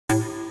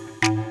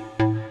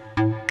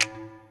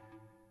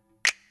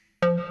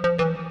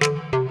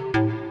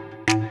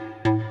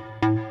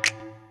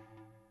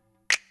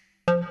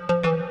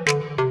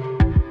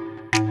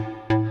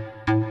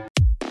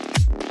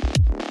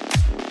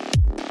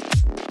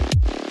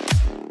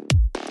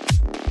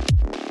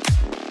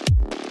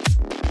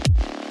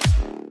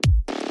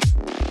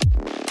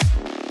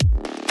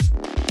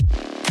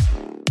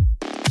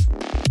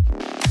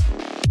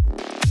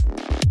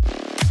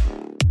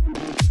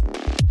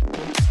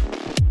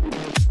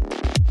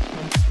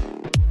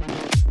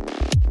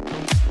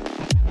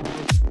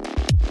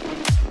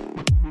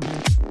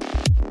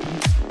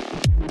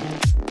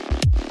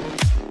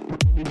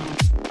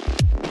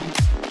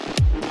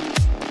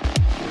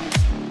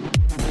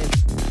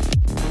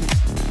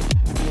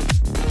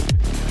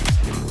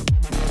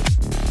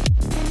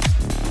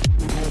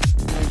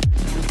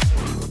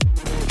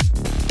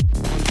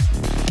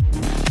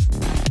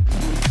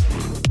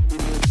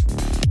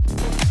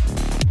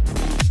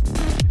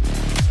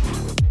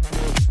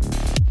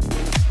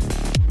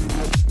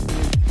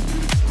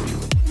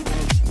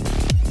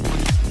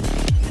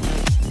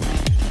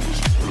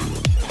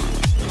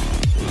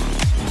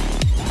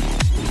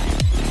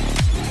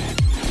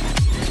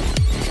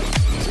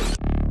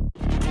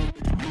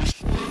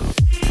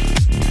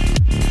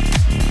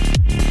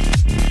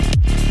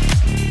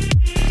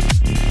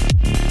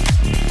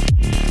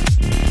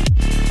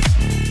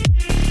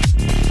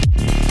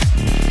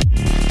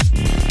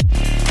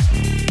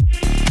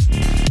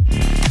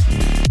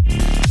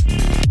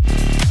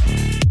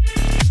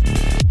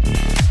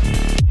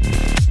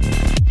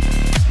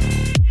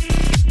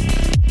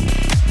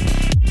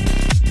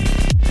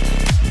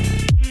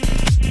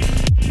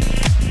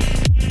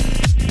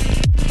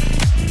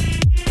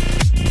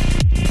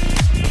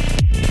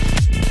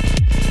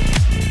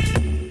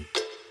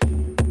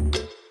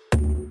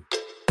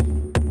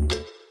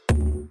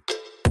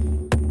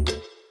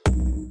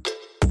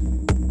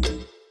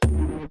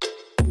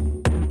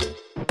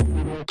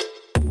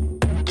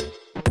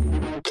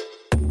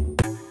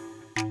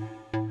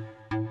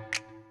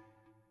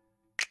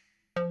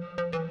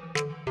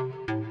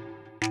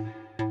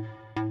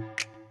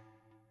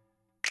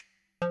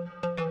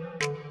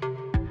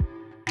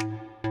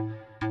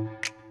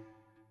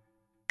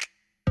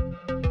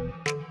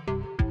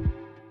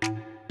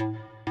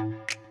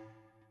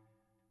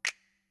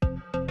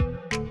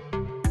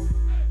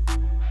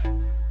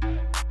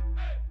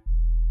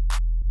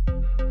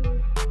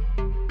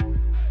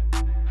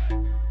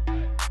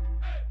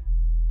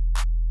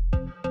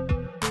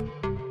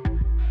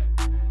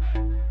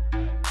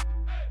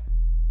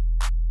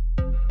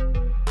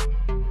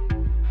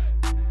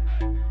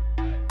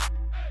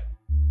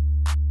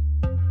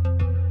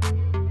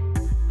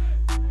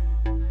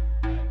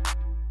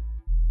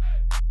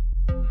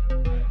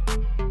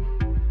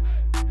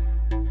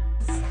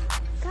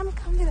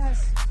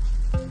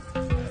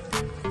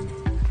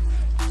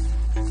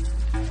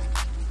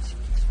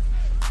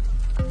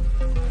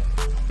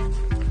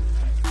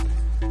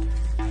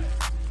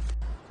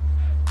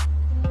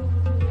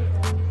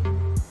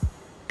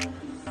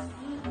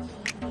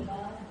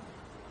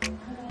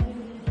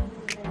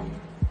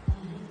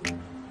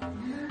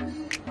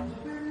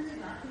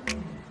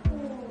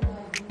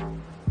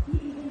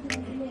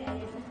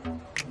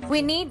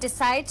Winnie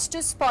decides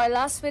to spoil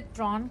us with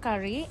prawn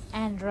curry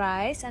and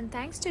rice, and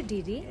thanks to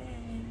Didi.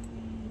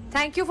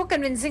 Thank you for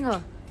convincing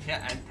her.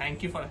 Yeah, and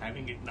thank you for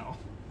having it now.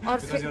 Or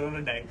because you're on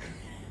a diet.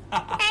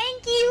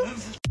 Thank you.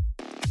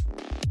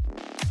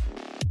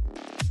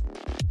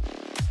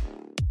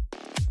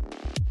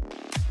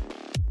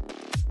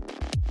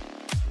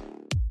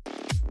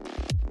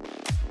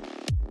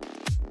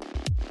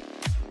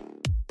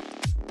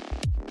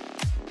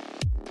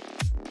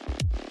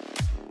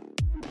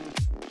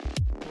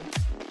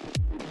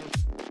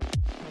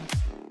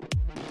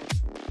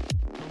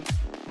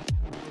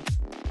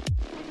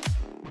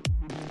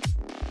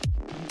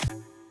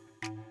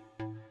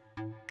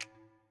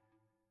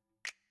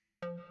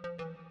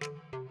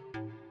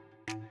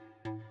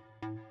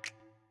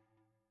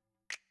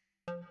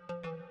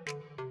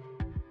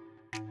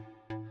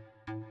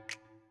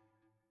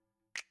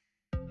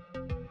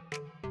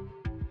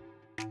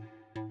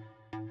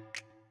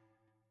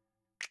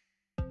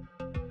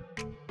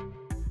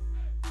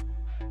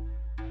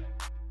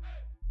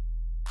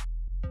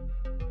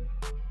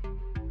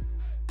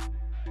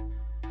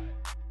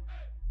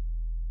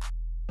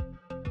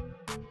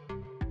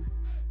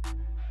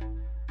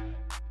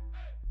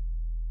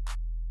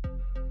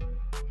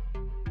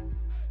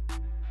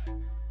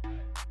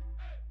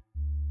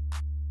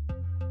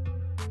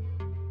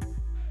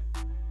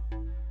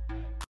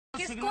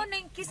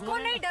 किसको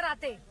नहीं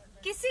डराते,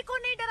 किसी को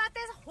नहीं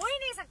डराते, हो ही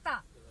नहीं सकता।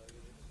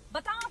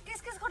 बताओ आप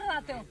किस किस को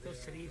डराते हो? तो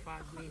शरीफ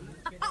आदमी।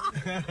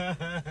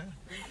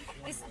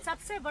 इस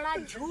सबसे बड़ा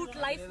झूठ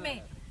लाइफ में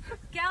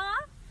क्या?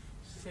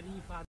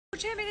 शरीफ आदमी।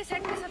 मुझे मेरे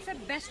सेट में सबसे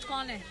बेस्ट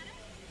कौन है?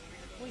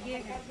 वो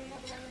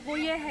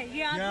ये है,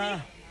 ये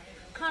आदमी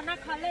खाना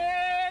खा ले,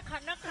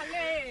 खाना खा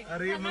ले।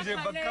 अरे मुझे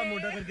पक्का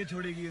मोटा करके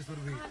छोड़ेगी ये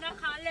सुरभि। खाना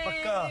खा ले,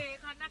 पक्का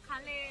खाना खा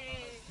ले।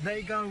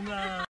 नहीं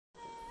खाऊंगा।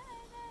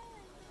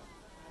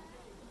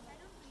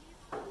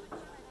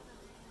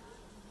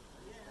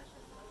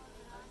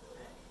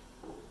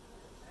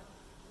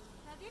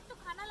 तो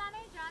खाना लाने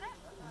ही जा रहे हैं।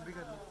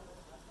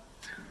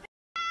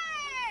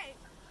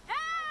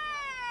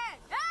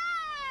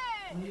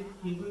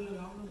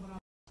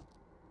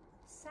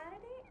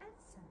 Saturday and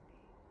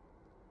Sunday,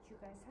 you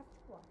guys have to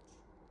watch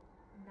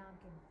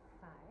Naagin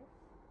 5,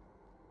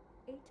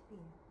 8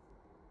 p.m.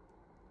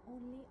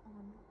 only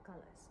on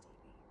Colors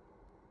TV.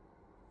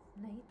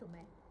 नहीं तो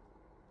मैं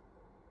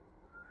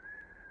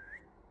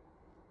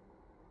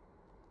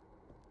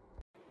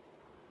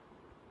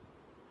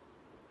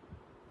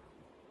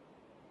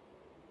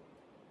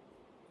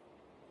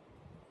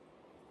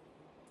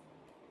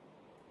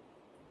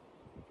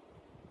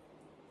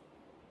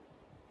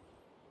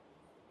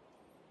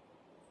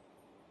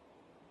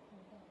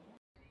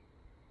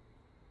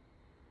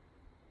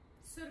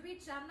सुरभि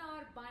चांदना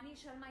और बानी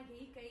शर्मा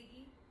यही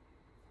कहेगी,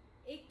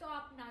 एक तो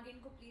आप नागिन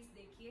को प्लीज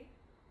देखिए,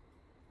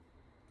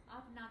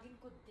 आप नागिन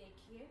को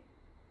देखिए,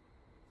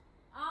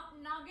 आप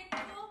नागिन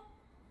को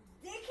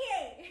देखिए।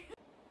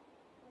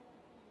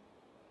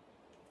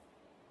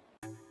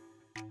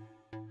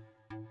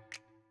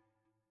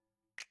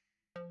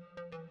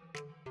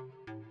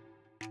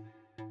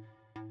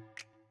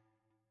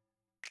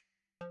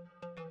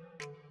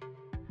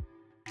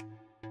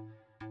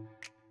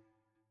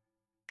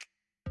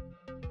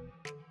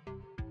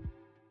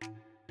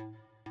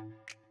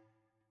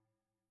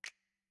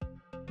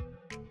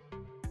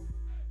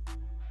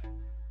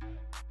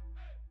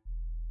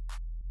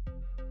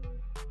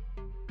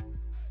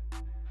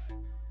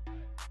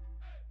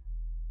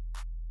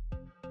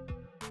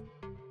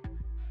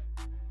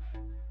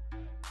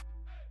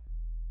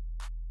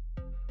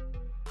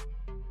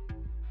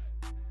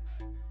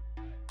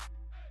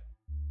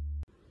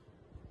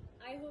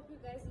 I hope you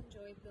guys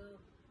enjoyed the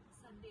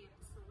Sunday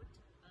episode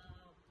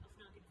of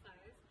Naagin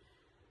 5.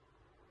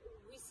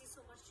 We see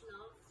so much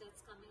love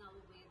that's coming our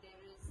way.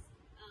 There is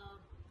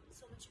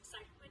so much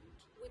excitement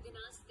within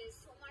us. There's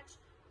so much,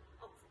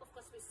 of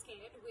course we're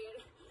scared,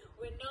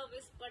 we're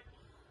nervous, but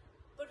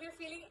we're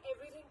feeling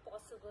everything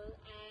possible.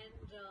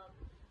 And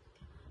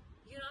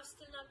I've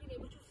still not been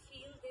able to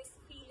feel this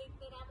feeling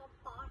that I'm a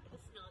part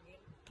of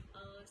Naagin.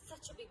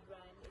 Such a big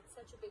brand, it's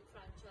such a big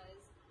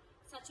franchise,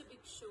 such a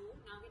big show,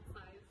 Naagin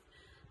 5.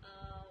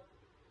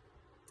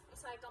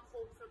 So I come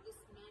home from this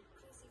mad,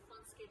 crazy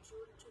fun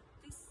schedule to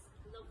this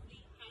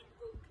lovely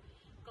handbook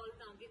called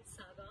Naagin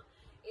Saga.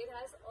 It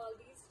has all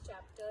these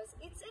chapters.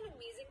 It's an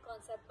amazing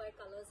concept by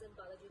Colors and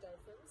Balaji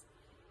Dolphins.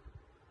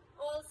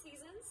 All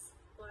seasons,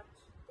 but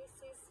this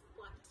is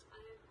what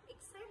I am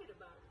excited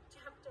about.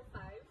 Chapter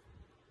 5,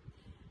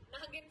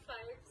 Naagin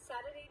 5,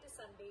 Saturday to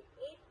Sunday,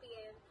 8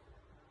 p.m.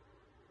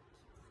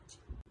 Keep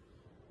watching.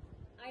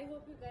 I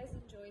hope you guys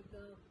enjoyed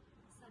the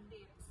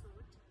Sunday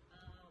episode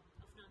of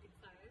Naagin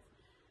 5.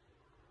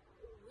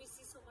 We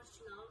see so much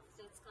love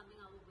that's coming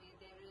our way.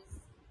 There is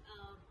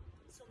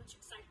so much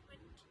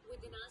excitement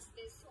within us.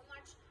 There's so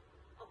much,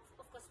 of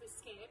course we're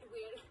scared,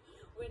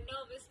 we're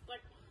nervous, but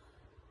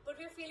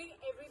we're feeling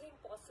everything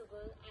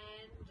possible.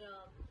 And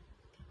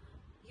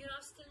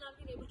I've still not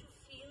been able to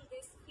feel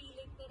this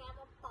feeling that I'm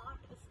a part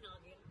of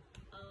Naagin.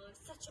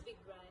 Such a big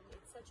brand,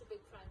 it's such a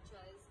big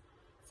franchise,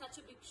 such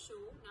a big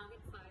show,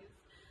 Naagin 5.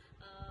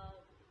 Uh,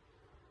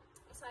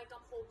 so I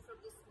come home from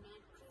this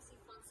mad, crazy,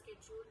 fun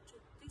schedule to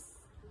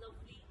this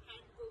lovely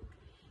handbook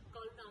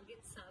called Naagin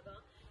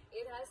Saga.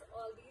 It has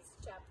all these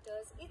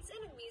chapters. It's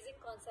an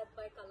amazing concept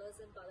by Colors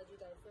and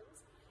Balaji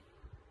Films.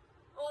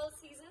 All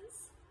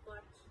seasons,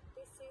 but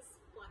this is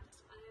what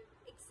I am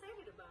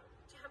excited about.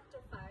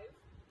 Chapter 5,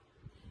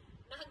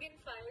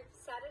 Naagin 5,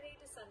 Saturday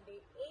to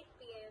Sunday, 8